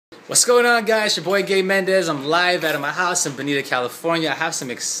What's going on, guys? Your boy Gabe Mendez. I'm live out of my house in Bonita, California. I have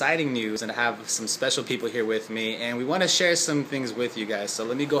some exciting news and I have some special people here with me, and we want to share some things with you guys. So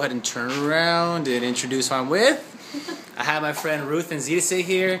let me go ahead and turn around and introduce who I'm with. I have my friend Ruth and Zirse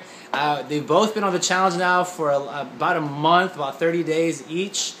here. They've both been on the challenge now for about a month, about 30 days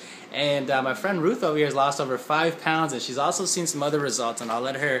each. And my friend Ruth over here has lost over 5 pounds, and she's also seen some other results, and I'll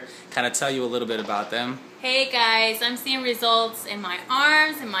let her kind of tell you a little bit about them. Hey guys, I'm seeing results in my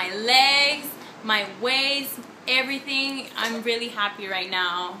arms, in my legs, my waist, everything. I'm really happy right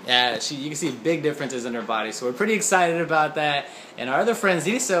now. Yeah, you can see big differences in her body, so we're pretty excited about that. And our other friend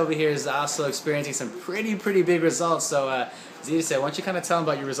Zirse over here is also experiencing some pretty big results. So Zirse, why don't you kind of tell them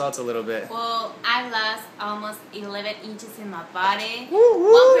about your results a little bit? Well, I've lost almost 11 inches in my body,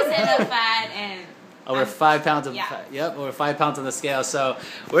 1% of fat, and over 5 pounds of fat. Yep, over 5 pounds on the scale. So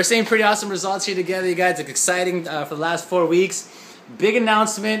we're seeing pretty awesome results here together, you guys. It's exciting for the last 4 weeks. Big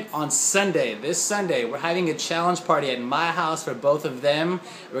announcement on Sunday. This Sunday, we're having a challenge party at my house for both of them.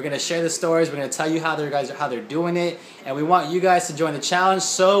 We're gonna share the stories. We're gonna tell you how they're doing it, and we want you guys to join the challenge.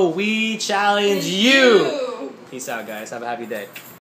 So we challenge you. Peace out, guys. Have a happy day.